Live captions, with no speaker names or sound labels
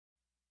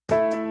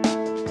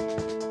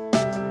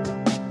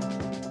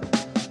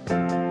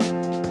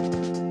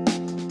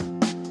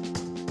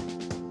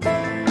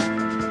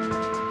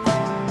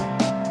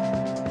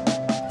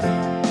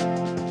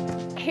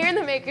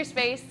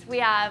Makerspace, we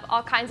have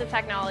all kinds of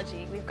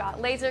technology. We've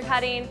got laser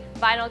cutting,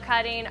 vinyl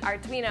cutting,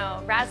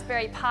 Arduino,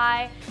 Raspberry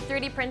Pi,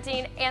 3D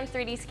printing, and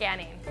 3D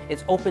scanning.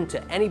 It's open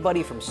to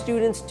anybody from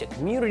students to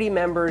community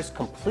members,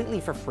 completely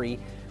for free.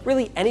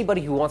 Really anybody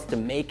who wants to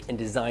make and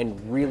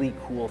design really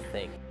cool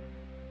things.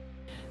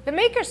 The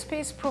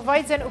Makerspace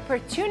provides an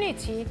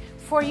opportunity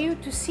for you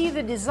to see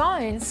the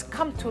designs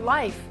come to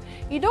life.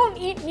 You don't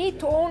need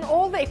to own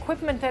all the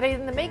equipment that is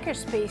in the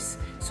Makerspace,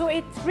 so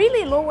it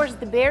really lowers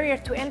the barrier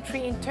to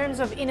entry in terms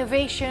of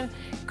innovation,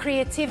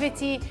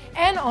 creativity,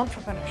 and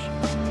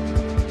entrepreneurship.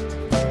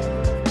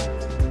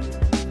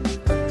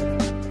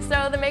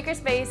 So the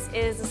Makerspace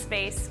is a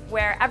space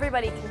where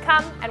everybody can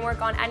come and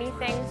work on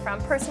anything from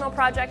personal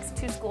projects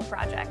to school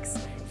projects.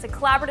 It's a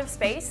collaborative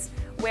space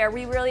where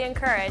we really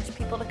encourage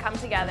people to come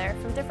together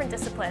from different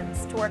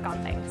disciplines to work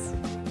on things.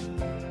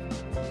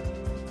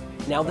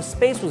 Now the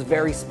space was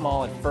very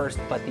small at first,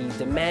 but the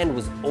demand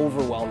was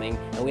overwhelming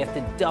and we have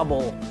to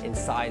double in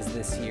size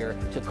this year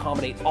to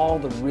accommodate all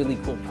the really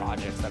cool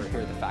projects that are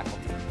here at the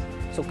faculty.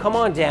 So come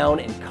on down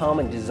and come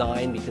and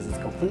design because it's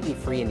completely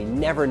free and you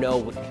never know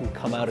what can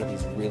come out of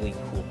these really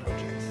cool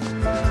projects.